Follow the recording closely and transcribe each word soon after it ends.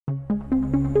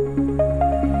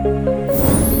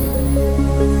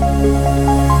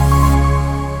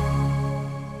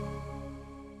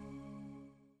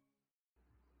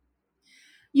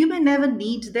never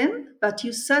need them, but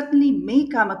you certainly may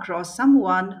come across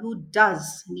someone who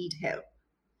does need help,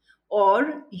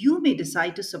 or you may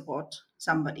decide to support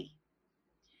somebody.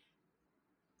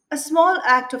 A small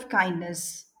act of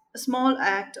kindness, a small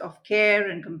act of care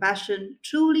and compassion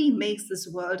truly makes this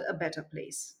world a better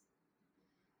place.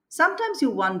 Sometimes you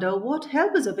wonder what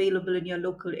help is available in your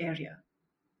local area.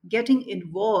 Getting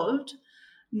involved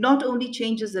not only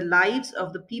changes the lives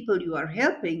of the people you are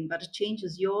helping, but it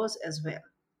changes yours as well.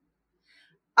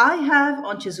 I have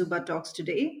on Chezuba Talks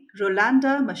today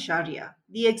Rolanda Macharia,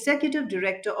 the executive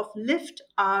director of Lift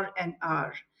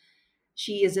R&R.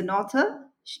 She is an author.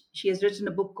 She has written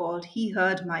a book called He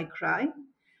Heard My Cry,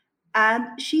 and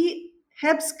she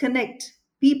helps connect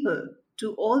people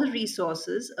to all the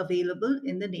resources available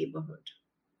in the neighborhood.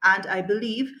 And I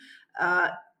believe uh,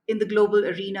 in the global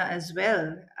arena as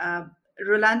well.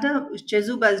 Rolanda,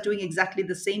 Chezuba is doing exactly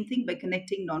the same thing by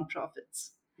connecting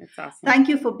nonprofits. That's awesome. Thank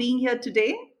you for being here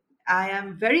today. I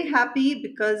am very happy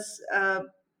because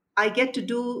I get to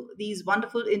do these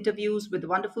wonderful interviews with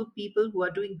wonderful people who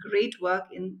are doing great work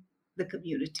in the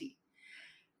community.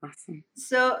 Awesome.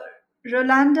 So,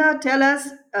 Rolanda, tell us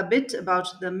a bit about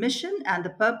the mission and the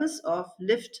purpose of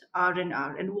Lift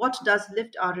R&R and what does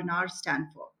Lift R&R stand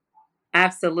for?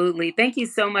 Absolutely. Thank you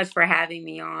so much for having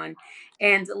me on.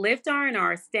 And Lift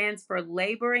R&R stands for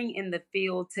Laboring in the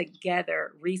Field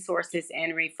Together, Resources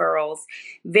and Referrals.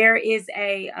 There is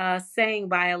a saying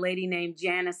by a lady named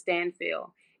Jana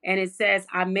Stanfield, and it says,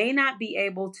 I may not be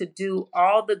able to do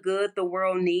all the good the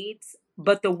world needs,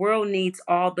 but the world needs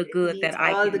all the It good needs that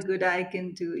I all the can do. good I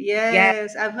can do. Yes.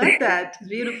 Yes, I've heard that. It's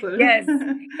beautiful. Yes.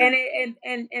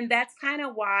 And that's kind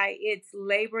of why it's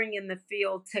laboring in the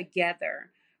field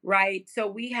together, right?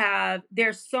 So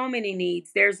there's so many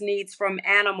needs. There's needs from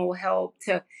animal help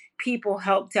to people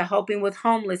help to helping with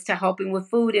homeless to helping with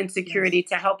food insecurity Yes.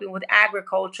 to helping with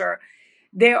agriculture.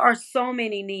 There are so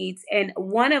many needs, and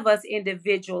one of us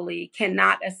individually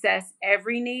cannot assess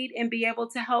every need and be able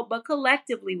to help, but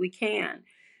collectively we can.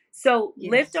 So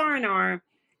Lift Yes. R&R,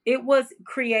 it was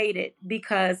created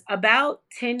because about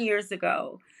 10 years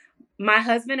ago, my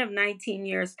husband of 19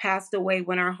 years passed away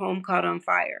when our home caught on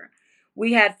fire.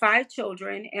 We had five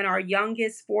children, and our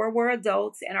youngest four were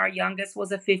adults, and our youngest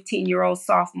was a 15-year-old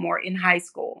sophomore in high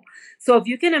school. So, if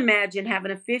you can imagine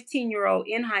having a 15-year-old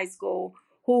in high school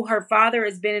who her father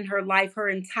has been in her life her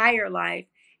entire life,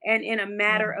 and in a Yeah.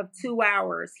 matter of 2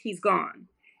 hours, he's gone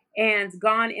and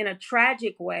gone in a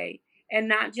tragic way. And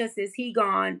not just is he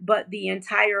gone, but the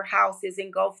entire house is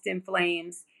engulfed in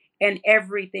flames and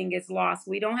everything is lost.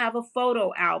 We don't have a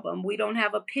photo album, we don't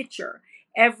have a picture.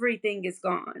 Everything is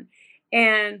gone.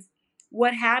 And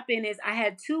what happened is I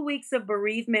had 2 weeks of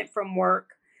bereavement from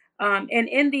work. And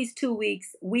in these 2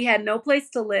 weeks, we had no place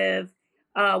to live.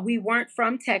 We weren't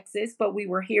from Texas, but we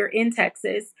were here in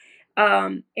Texas.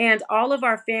 And all of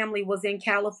our family was in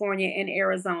California and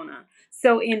Arizona.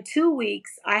 So in 2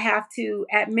 weeks, I have to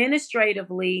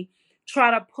administratively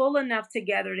try to pull enough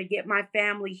together to get my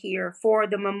family here for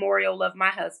the memorial of my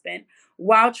husband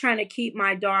while trying to keep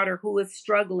my daughter who is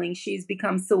struggling. She's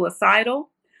become suicidal.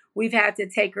 We've had to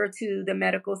take her to the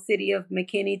medical city of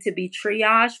McKinney to be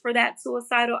triaged for that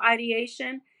suicidal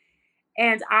ideation.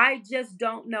 And I just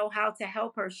don't know how to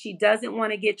help her. She doesn't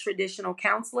want to get traditional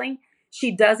counseling.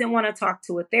 She doesn't want to talk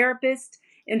to a therapist.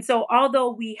 And so, although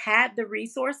we had the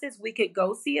resources, we could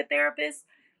go see a therapist.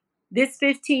 This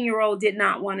 15-year-old did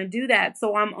not want to do that.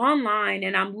 So I'm online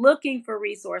and I'm looking for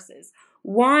resources.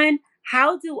 One,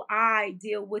 how do I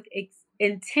deal with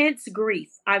intense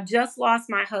grief? I've just lost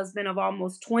my husband of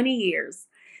almost 20 years.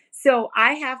 So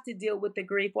I have to deal with the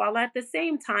grief while at the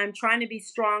same time trying to be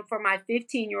strong for my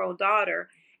 15-year-old daughter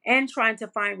and trying to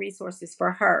find resources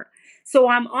for her. So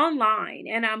I'm online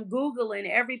and I'm Googling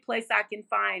every place I can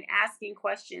find, asking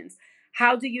questions.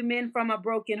 How do you mend from a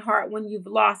broken heart when you've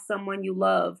lost someone you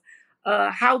love?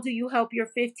 How do you help your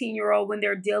 15-year-old when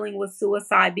they're dealing with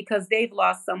suicide because they've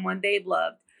lost someone they've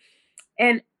loved?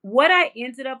 And what I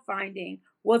ended up finding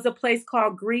was a place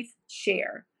called Grief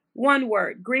Share. One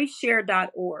word,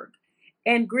 griefshare.org.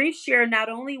 And Grief Share, not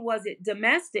only was it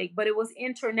domestic, but it was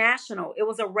international. It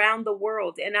was around the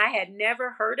world. And I had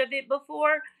never heard of it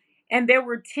before. And there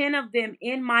were 10 of them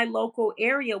in my local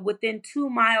area within 2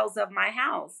 miles of my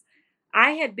house.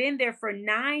 I had been there for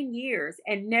 9 years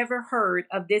and never heard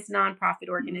of this nonprofit Mm.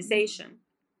 organization.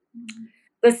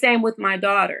 The same with my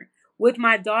daughter. With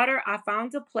my daughter, I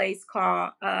found a place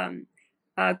called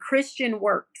Christian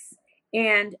Works,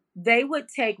 and they would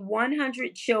take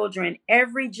 100 children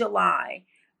every July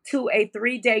to a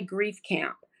 3-day grief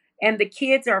camp. And the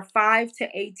kids are 5 to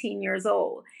 18 years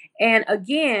old. And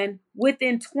again,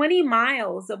 within 20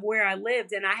 miles of where I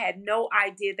lived, and I had no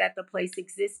idea that the place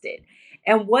existed.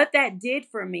 And what that did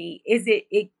for me is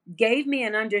it gave me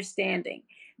an understanding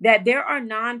that there are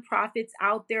nonprofits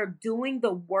out there doing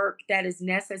the work that is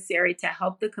necessary to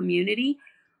help the community,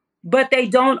 but they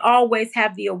don't always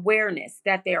have the awareness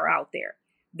that they're out there.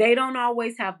 They don't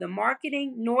always have the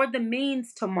marketing nor the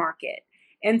means to market.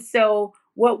 And so,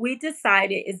 what we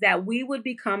decided is that we would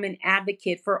become an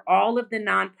advocate for all of the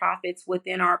nonprofits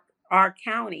within our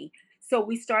county. So,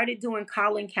 we started doing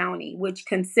Collin County, which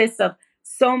consists of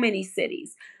so many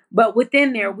cities. But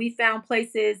within there, we found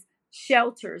places,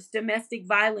 shelters, domestic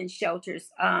violence shelters,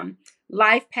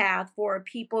 life path for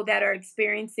people that are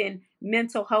experiencing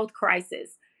mental health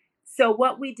crisis. So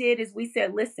what we did is we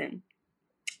said, listen,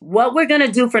 what we're going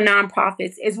to do for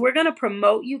nonprofits is we're going to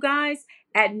promote you guys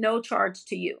at no charge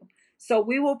to you. So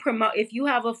we will promote, if you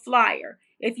have a flyer,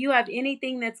 if you have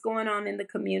anything that's going on in the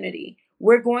community,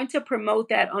 we're going to promote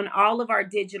that on all of our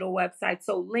digital websites.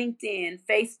 So LinkedIn,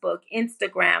 Facebook,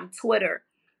 Instagram, Twitter,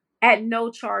 at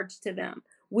no charge to them.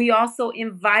 We also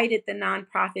invited the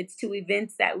nonprofits to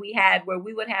events that we had where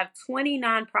we would have 20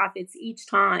 nonprofits each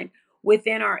time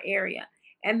within our area.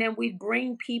 And then we'd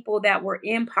bring people that were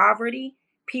in poverty,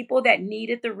 people that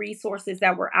needed the resources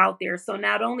that were out there. So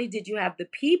not only did you have the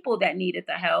people that needed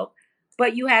the help,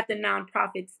 but you had the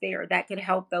nonprofits there that could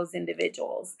help those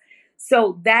individuals.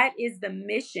 So that is the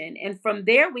mission. And from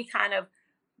there, we kind of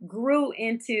grew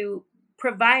into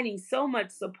providing so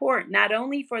much support, not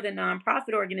only for the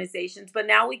nonprofit organizations, but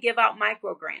now we give out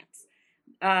micro grants.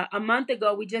 A month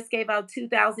ago, we just gave out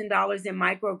 $2,000 in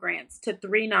micro grants to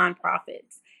three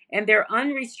nonprofits, and they're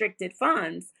unrestricted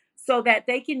funds so that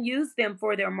they can use them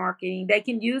for their marketing. They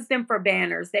can use them for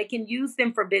banners. They can use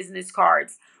them for business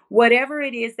cards, whatever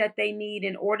it is that they need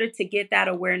in order to get that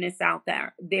awareness out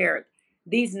there.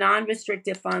 These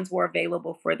non-restricted funds were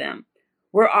available for them.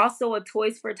 We're also a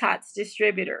Toys for Tots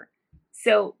distributor.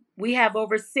 So we have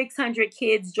over 600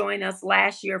 kids join us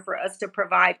last year for us to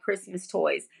provide Christmas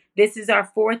toys. This is our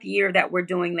fourth year that we're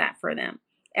doing that for them.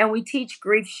 And we teach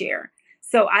Grief Share.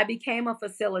 So I became a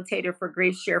facilitator for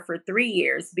Grief Share for 3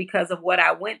 years because of what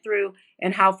I went through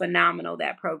and how phenomenal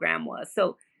that program was.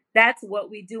 So that's what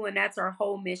we do, and that's our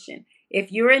whole mission.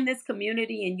 If you're in this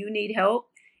community and you need help,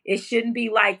 it shouldn't be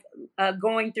like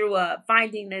going through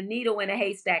finding a needle in a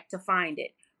haystack to find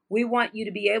it. We want you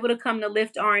to be able to come to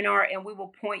Lift R&R, and we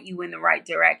will point you in the right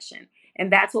direction.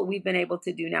 And that's what we've been able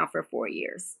to do now for 4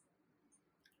 years.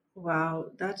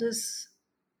 Wow,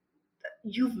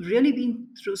 you've really been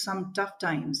through some tough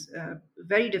times,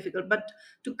 very difficult, but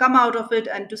to come out of it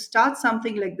and to start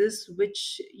something like this,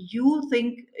 which you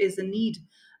think is a need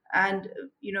and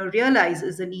realize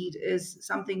is a need, is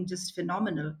something just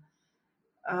phenomenal.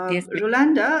 Yes, ma'am.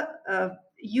 Rolanda,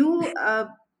 you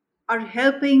are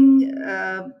helping,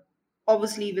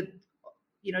 obviously, with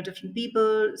different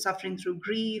people suffering through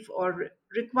grief or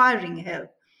requiring help.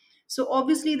 So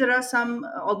obviously there are some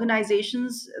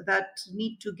organizations that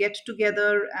need to get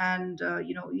together, and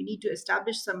you need to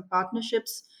establish some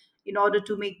partnerships in order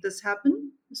to make this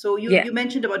happen. So you Yes. you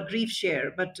mentioned about Grief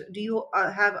Share, but do you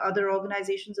have other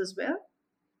organizations as well?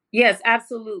 Yes,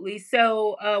 absolutely.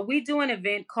 So we do an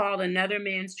event called Another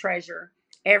Man's Treasure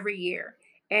every year.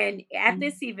 And at Mm.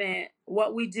 this event,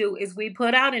 what we do is we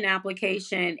put out an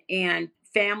application, and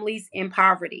families in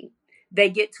poverty, they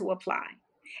get to apply.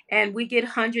 And we get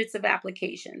hundreds of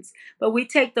applications. But we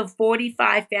take the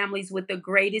 45 families with the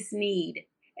greatest need,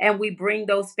 and we bring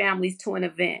those families to an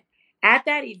event. At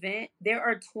that event, there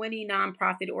are 20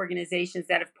 nonprofit organizations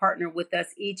that have partnered with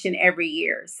us each and every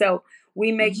year. So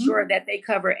we make sure Hmm. that they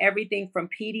cover everything from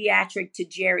pediatric to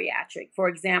geriatric. For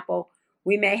example,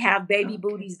 we may have Baby Okay.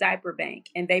 Booties Diaper Bank,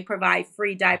 and they provide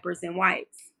free diapers and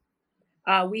wipes.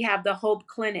 We have the Hope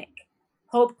Clinic.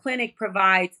 Hope Clinic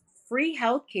provides free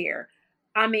health care.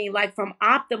 I mean, like from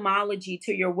ophthalmology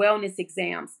to your wellness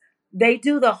exams. They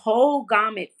do the whole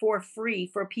gamut for free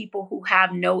for people who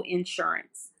have no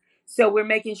insurance. So we're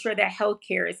making sure that health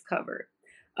care is covered.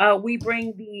 We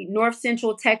bring the North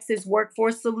Central Texas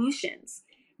Workforce Solutions.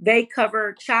 They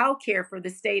cover childcare for the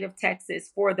state of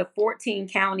Texas for the 14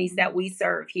 counties that we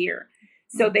serve here.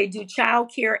 So Mm. they do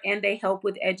childcare and they help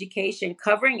with education,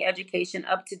 covering education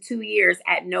up to 2 years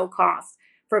at no cost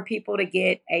for people to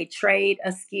get a trade,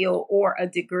 a skill, or a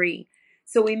degree.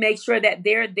 So we make sure that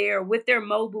they're there with their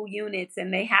mobile units,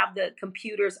 and they have the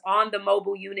computers on the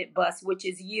mobile unit bus, which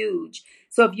is huge.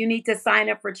 So if you need to sign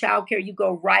up for childcare, you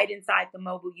go right inside the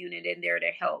mobile unit and they're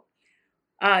to help.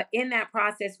 In that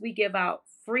process, we give out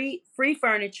free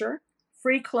furniture,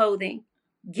 free clothing,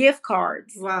 gift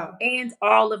cards, Wow. and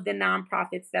all of the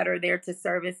nonprofits that are there to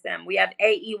service them. We have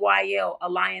AEYL,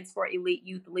 Alliance for Elite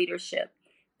Youth Leadership.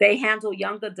 They handle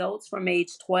young adults from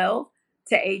age 12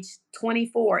 to age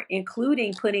 24,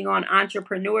 including putting on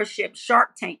entrepreneurship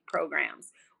Shark Tank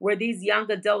programs where these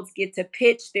young adults get to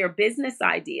pitch their business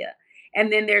idea.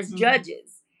 And then there's Mhm.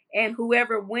 judges, and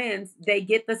whoever wins, they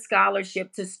get the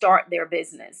scholarship to start their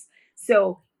business.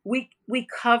 So we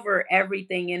cover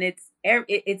everything, and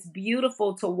it's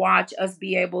beautiful to watch us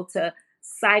be able to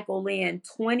cycle in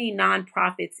 20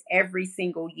 nonprofits every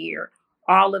single year,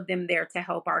 all of them there to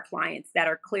help our clients that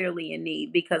are clearly in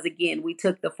need, because again, we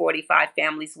took the 45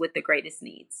 families with the greatest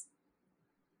needs.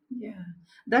 Yeah,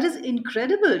 that is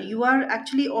incredible. You are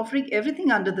actually offering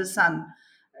everything under the sun,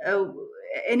 uh,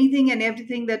 anything and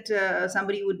everything that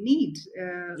somebody would need.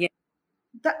 Yeah.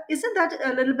 That isn't that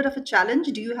a little bit of a challenge?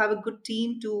 Do you have a good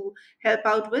team to help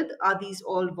out with? Are these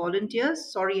all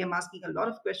volunteers? Sorry, I'm asking a lot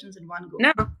of questions in one go.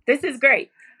 No, this is great.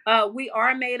 We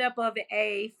are made up of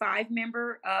a 5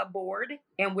 member board,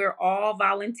 and we're all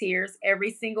volunteers.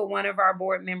 Every single one of our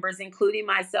board members, including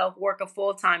myself, work a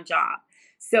full time job.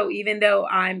 So even though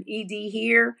I'm ED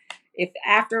here, if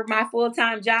after my full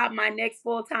time job, my next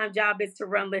full time job is to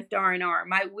run Lift R&R.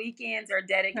 My weekends are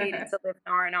dedicated to Lift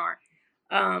R&R.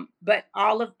 But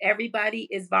everybody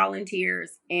is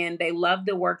volunteers, and they love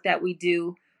the work that we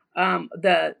do.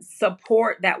 The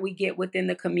support that we get within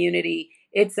the community,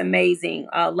 it's amazing.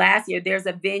 Last year, there's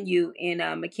a venue in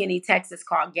McKinney, Texas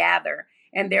called Gather,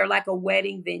 and they're like a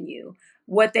wedding venue.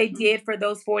 What they did for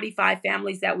those 45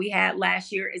 families that we had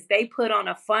last year is they put on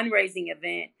a fundraising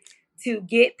event to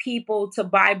get people to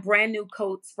buy brand new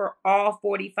coats for all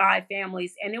 45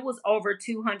 families. And it was over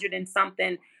 200 and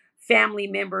something family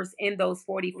members in those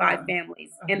 45 Wow.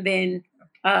 families. And Okay.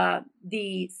 then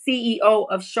the CEO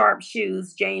of Sharp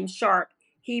Shoes, James Sharp,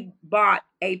 he bought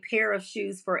a pair of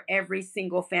shoes for every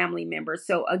single family member.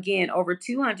 So again, over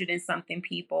 200 and something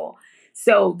people.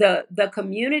 So the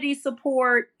community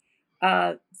support,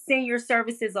 Senior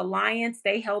Services Alliance,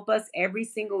 they help us every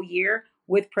single year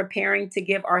with preparing to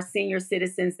give our senior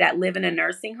citizens that live in a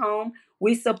nursing home.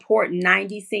 We support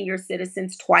 90 senior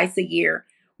citizens twice a year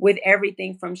with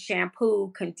everything from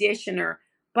shampoo, conditioner,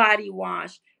 body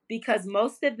wash, because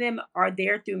most of them are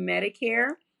there through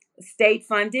Medicare, state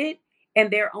funded,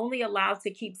 and they're only allowed to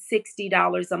keep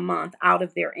 $60 a month out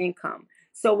of their income.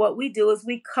 So, what we do is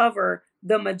we cover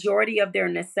the majority of their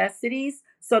necessities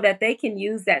so that they can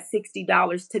use that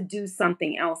 $60 to do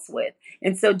something else with.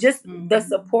 And so, just the Mhm.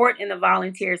 support and the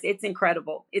volunteers, it's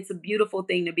incredible. It's a beautiful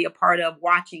thing to be a part of,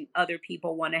 watching other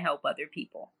people want to help other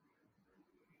people.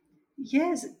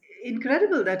 Yes,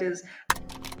 incredible that is.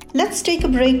 Let's take a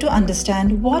break to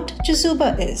understand what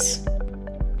Chezuba is.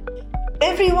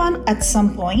 Everyone at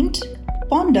some point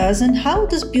ponders on how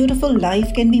this beautiful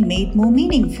life can be made more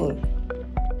meaningful.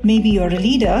 Maybe you're a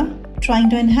leader trying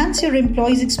to enhance your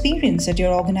employees' experience at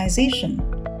your organization.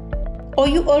 Or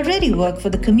you already work for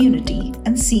the community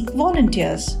and seek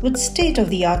volunteers with state of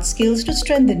the art skills to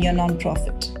strengthen your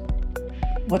nonprofit.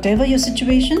 Whatever your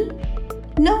situation,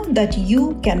 know that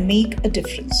you can make a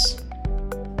difference.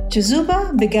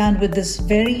 Chezuba began with this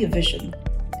very vision,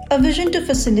 a vision to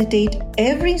facilitate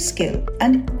every skill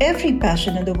and every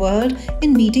passion in the world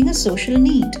in meeting a social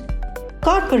need.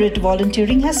 Corporate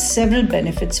volunteering has several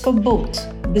benefits for both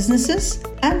businesses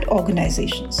and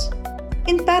organizations.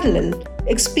 In parallel,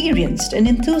 experienced and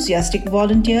enthusiastic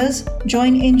volunteers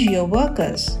join NGO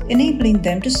workers, enabling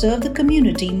them to serve the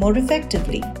community more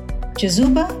effectively.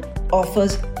 Chezuba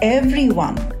offers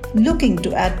everyone looking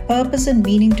to add purpose and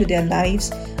meaning to their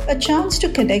lives a chance to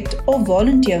connect or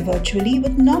volunteer virtually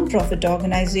with nonprofit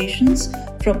organizations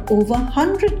from over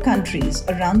 100 countries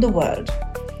around the world.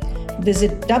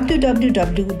 Visit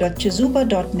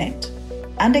www.chezuba.net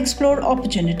and explore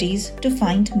opportunities to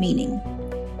find meaning.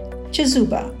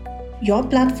 Chezuba, your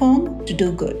platform to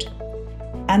do good.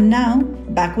 And now,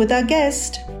 back with our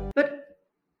guest. But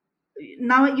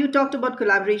now you talked about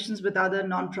collaborations with other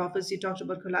nonprofits, you talked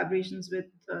about collaborations with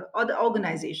other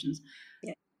organizations.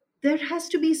 Yeah. There has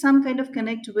to be some kind of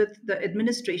connect with the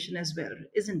administration as well,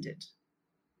 isn't it?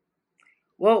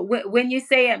 Well, when you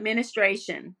say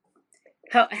administration,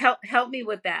 help me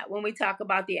with that when we talk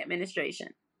about the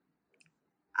administration.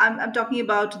 I'm talking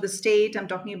about the state, I'm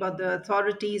talking about the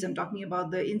authorities, I'm talking about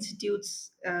the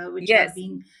institutes which are Yes.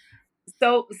 being.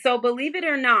 So believe it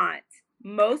or not,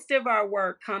 most of our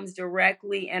work comes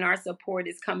directly, and our support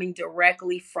is coming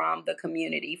directly from the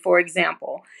community. For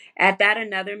example, at that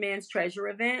Another Man's Treasure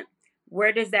event,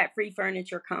 where does that free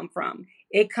furniture come from?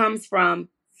 It comes from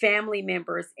family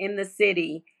members in the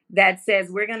city that says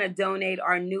we're going to donate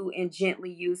our new and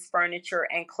gently used furniture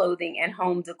and clothing and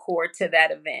home decor to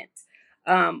that event.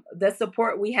 The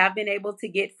support we have been able to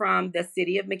get from the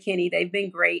city of McKinney, they've been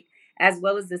great, as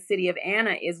well as the city of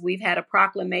Anna, is we've had a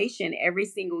proclamation every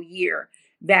single year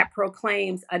that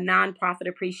proclaims a nonprofit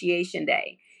appreciation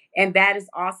day. And that is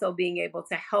also being able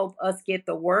to help us get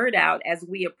the word out as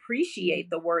we appreciate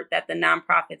the work that the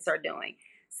nonprofits are doing.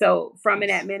 So, from an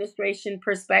Yes. administration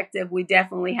perspective, we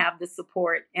definitely have the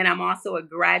support. And I'm also a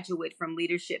graduate from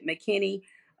Leadership McKinney,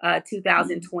 Mm.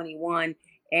 2021.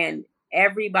 And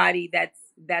everybody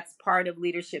that's part of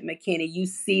Leadership McKinney, you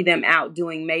see them out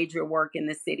doing major work in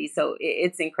the city. So,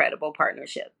 it's incredible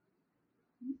partnership.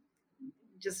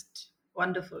 Just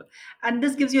wonderful. And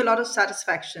this gives you a lot of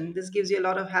satisfaction. This gives you a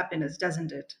lot of happiness,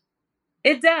 doesn't it?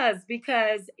 It does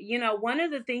because, one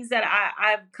of the things that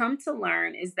I've come to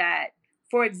learn is that,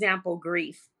 for example,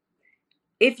 grief.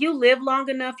 If you live long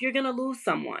enough, you're going to lose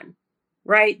someone,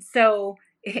 right? So,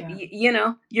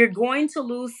 Yeah. you're going to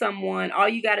lose someone. All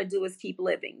you got to do is keep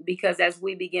living because as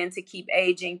we begin to keep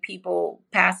aging, people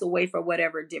pass away for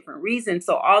whatever different reason.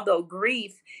 So, although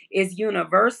grief is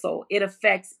universal, it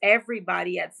affects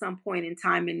everybody at some point in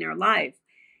time in their life.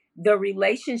 The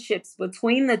relationships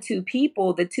between the two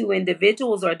people, the two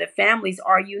individuals or the families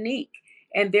are unique.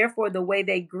 And therefore, the way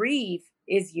they grieve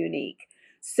is unique.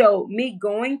 So, me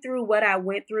going through what I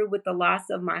went through with the loss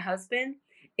of my husband,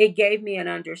 it gave me an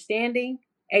understanding,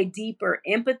 a deeper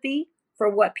empathy for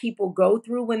what people go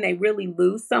through when they really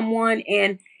lose someone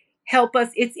and help us.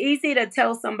 It's easy to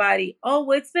tell somebody, oh,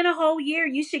 well, it's been a whole year.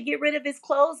 You should get rid of his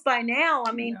clothes by now.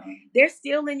 I mean, No. they're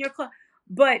still in your clothes.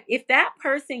 But if that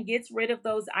person gets rid of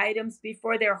those items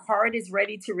before their heart is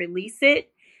ready to release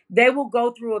it, they will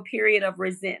go through a period of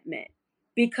resentment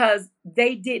because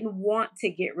they didn't want to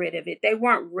get rid of it. They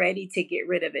weren't ready to get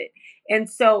rid of it. And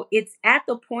so it's at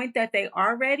the point that they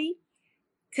are ready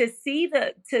to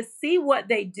see what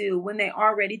they do when they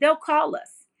are ready. They'll call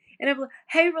us. And I'm like,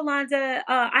 hey, Rolanda,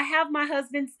 I have my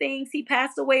husband's things. He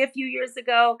passed away a few years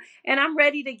ago, and I'm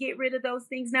ready to get rid of those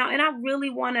things now. And I really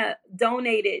want to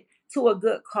donate it to a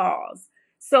good cause.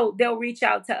 So they'll reach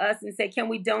out to us and say, can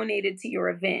we donate it to your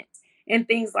event? And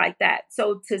things like that.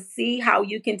 So to see how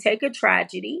you can take a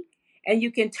tragedy and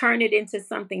you can turn it into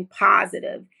something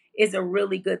positive is a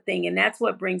really good thing. And that's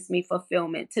what brings me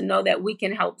fulfillment to know that we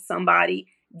can help somebody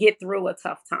get through a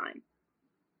tough time.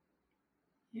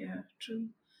 Yeah, true.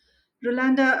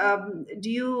 Rolanda,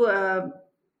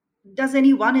 does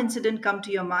any one incident come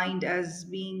to your mind as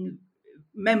being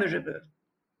memorable?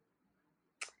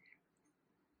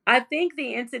 I think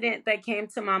the incident that came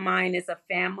to my mind is a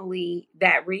family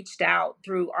that reached out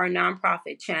through our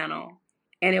nonprofit channel.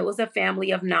 And it was a family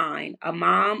of nine, a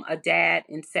mom, a dad,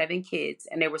 and seven kids,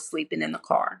 and they were sleeping in the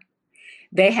car.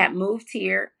 They had moved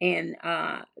here and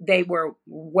they were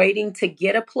waiting to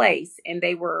get a place and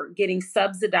they were getting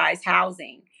subsidized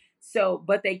housing. So,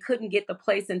 but they couldn't get the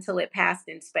place until it passed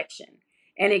inspection.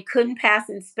 And it couldn't pass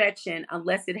inspection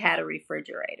unless it had a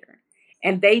refrigerator.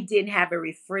 And they didn't have a Okay.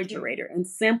 refrigerator. And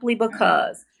simply Oh,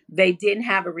 because they didn't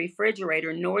have a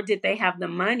refrigerator, nor did they have the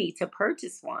money to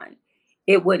purchase one,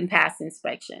 it wouldn't pass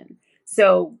inspection.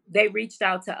 So they reached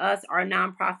out to us, our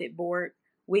nonprofit board.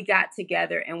 We got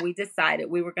together and we decided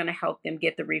we were going to help them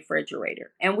get the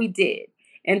refrigerator. And we did.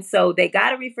 And so they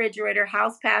got a refrigerator,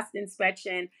 house passed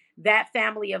inspection. That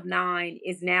family of nine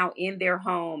is now in their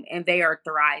home and they are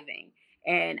thriving.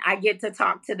 And I get to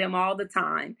talk to them all the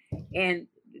time. And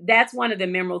that's one of the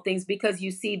memorable things because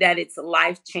you see that it's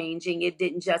life changing. It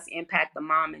didn't just impact the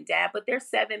mom and dad, but there's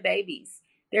seven babies.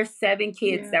 There's seven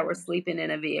kids yeah. that were sleeping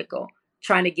in a vehicle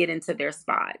trying to get into their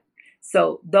spot.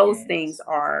 So those things Yes.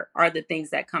 are the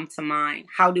things that come to mind.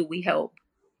 How do we help?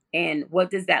 And what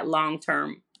does that long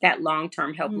term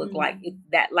help look like? Hmm.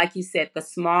 That, like you said, the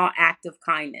small act of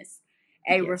kindness.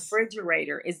 A Yes.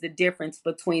 refrigerator is the difference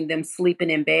between them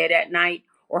sleeping in bed at night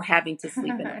or having to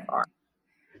sleep in a car.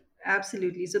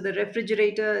 Absolutely. So the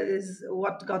refrigerator is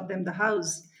what got them the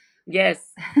house.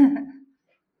 Yes.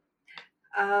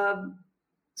 Um,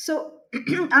 so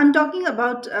I'm talking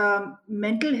about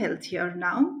mental health here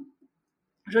now.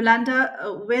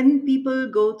 Rolanda, when people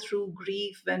go through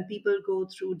grief, when people go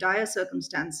through dire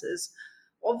circumstances,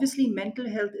 obviously mental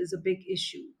health is a big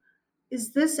issue.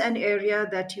 Is this an area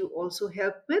that you also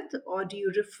help with, or do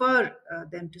you refer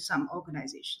them to some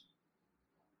organization?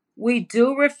 We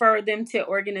do refer them to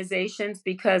organizations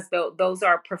because those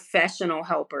are professional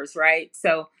helpers, right?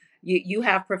 So you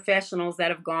have professionals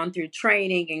that have gone through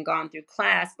training and gone through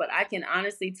class, but I can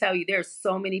honestly tell you there's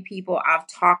so many people I've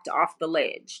talked off the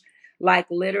ledge. Like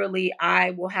literally,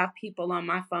 I will have people on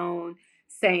my phone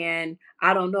saying,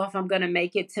 I don't know if I'm going to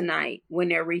make it tonight when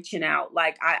they're reaching out.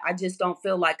 Like, I just don't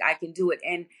feel like I can do it.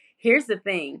 And here's the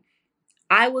thing,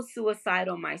 I was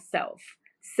suicidal myself.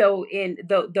 So in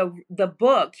the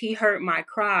book, He Heard My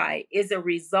Cry, is a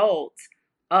result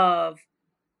of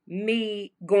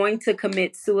me going to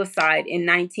commit suicide in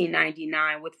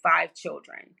 1999 with 5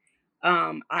 children.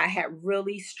 I had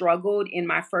really struggled in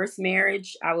my first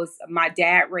marriage. My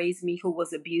dad raised me, who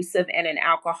was abusive and an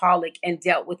alcoholic and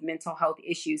dealt with mental health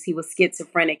issues. He was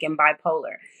schizophrenic and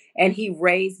bipolar, and he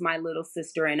raised my little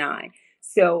sister and I.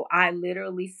 So I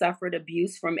literally suffered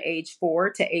abuse from age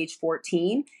 4 to age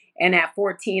 14. And at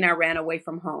 14, I ran away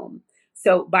from home.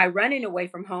 So by running away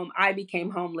from home, I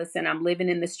became homeless, and I'm living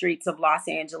in the streets of Los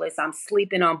Angeles. I'm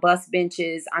sleeping on bus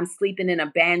benches. I'm sleeping in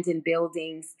abandoned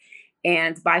buildings.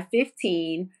 And by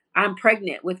 15, I'm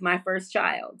pregnant with my first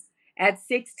child. At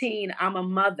 16, I'm a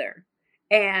mother.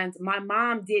 And my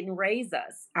mom didn't raise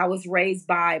us. I was raised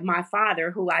by my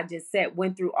father, who I just said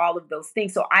went through all of those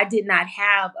things. So I did not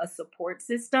have a support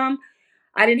system.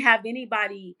 I didn't have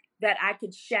anybody that I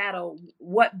could shadow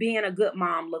what being a good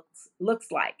mom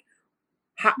looks like.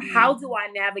 How do I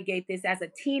navigate this as a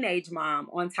teenage mom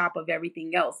on top of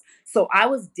everything else? So I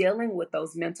was dealing with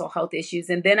those mental health issues.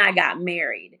 And then I got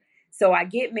married. So I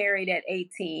get married at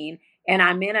 18, and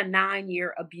I'm in a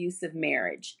 9-year abusive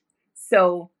marriage.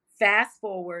 So fast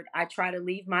forward, I try to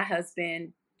leave my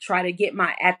husband,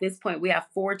 at this point, we have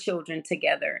 4 children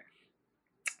together.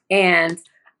 And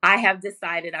I have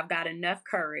decided I've got enough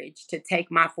courage to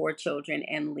take my 4 children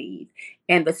and leave.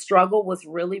 And the struggle was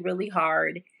really, really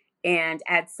hard. And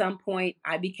at some point,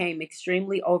 I became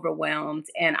extremely overwhelmed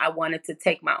and I wanted to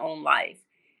take my own life.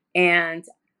 And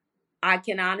I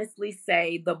can honestly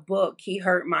say the book, He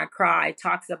Heard My Cry,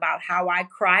 talks about how I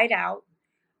cried out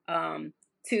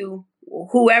to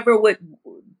whoever would,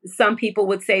 some people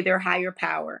would say their higher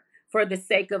power. For the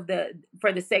sake of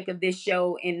this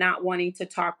show and not wanting to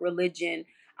talk religion,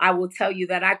 I will tell you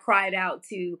that I cried out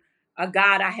to a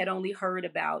God I had only heard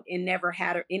about and never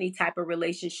had any type of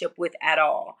relationship with at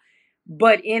all.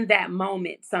 But in that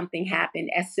moment, something happened.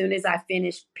 As soon as I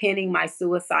finished penning my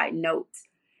suicide note,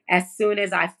 as soon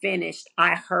as I finished,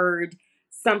 I heard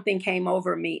something came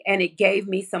over me, and it gave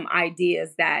me some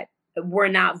ideas that were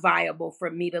not viable for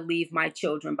me to leave my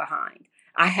children behind.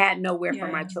 I had nowhere for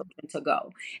my Yeah. children to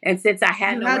go. And since I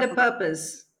had You had nowhere a for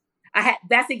purpose.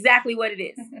 that's exactly what it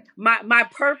is. My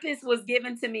purpose was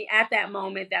given to me at that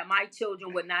moment, that my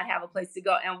children would not have a place to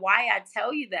go. And why I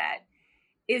tell you that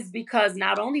is because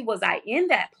not only was I in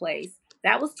that place,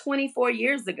 that was 24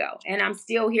 years ago, and I'm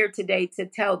still here today to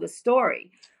tell the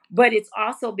story, but it's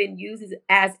also been used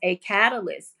as a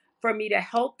catalyst for me to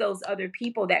help those other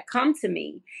people that come to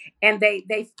me, and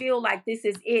they feel like this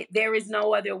is it. There is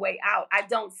no other way out. I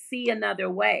don't see another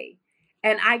way.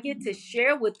 And I get to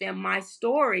share with them my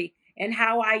story and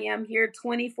how I am here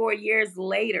 24 years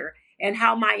later and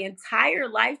how my entire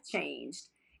life changed,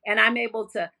 and I'm able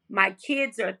to, my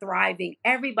kids are thriving,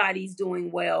 everybody's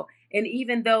doing well. And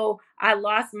even though I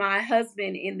lost my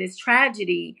husband in this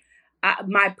tragedy,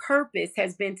 my purpose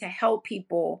has been to help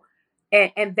people.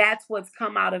 And that's what's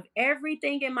come out of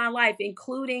everything in my life,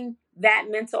 including that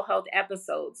mental health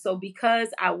episode. So because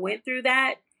I went through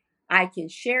that, I can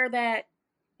share that.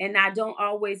 And I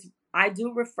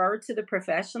do refer to the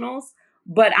professionals,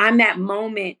 but I'm that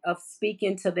moment of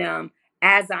speaking to them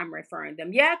as I'm referring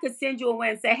them. Yeah, I could send you away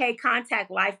and say, hey,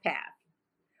 contact LifePath.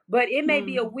 But it may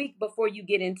be a Mm. week before you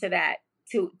get into that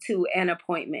to an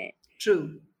appointment.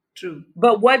 True, true.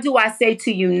 But what do I say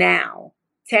to you now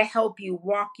to help you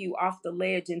walk you off the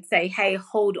ledge and say, hey,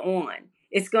 hold on.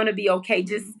 It's going to be okay.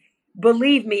 Just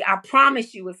believe me. I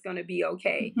promise you it's going to be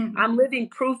okay. I'm living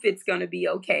proof it's going to be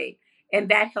okay. And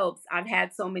that helps. I've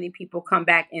had so many people come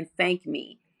back and thank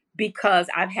me because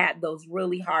I've had those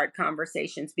really hard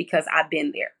conversations because I've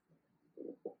been there.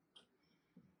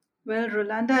 Well,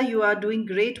 Rolanda, you are doing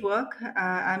great work.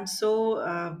 I'm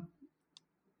so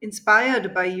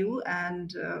inspired by you,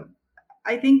 and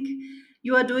I think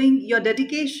you are doing your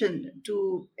dedication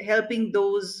to helping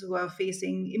those who are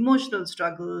facing emotional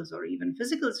struggles or even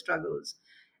physical struggles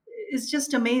is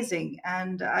just amazing.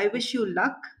 And I wish you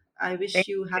luck. I wish Thank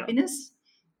you you. happiness.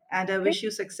 And I wish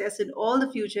you success in all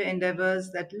the future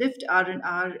endeavors that Lift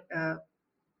R&R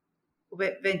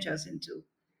ventures into.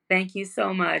 Thank you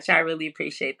so much. I really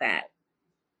appreciate that.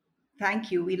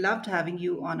 Thank you. We loved having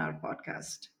you on our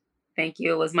podcast. Thank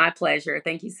you. It was my pleasure.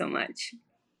 Thank you so much.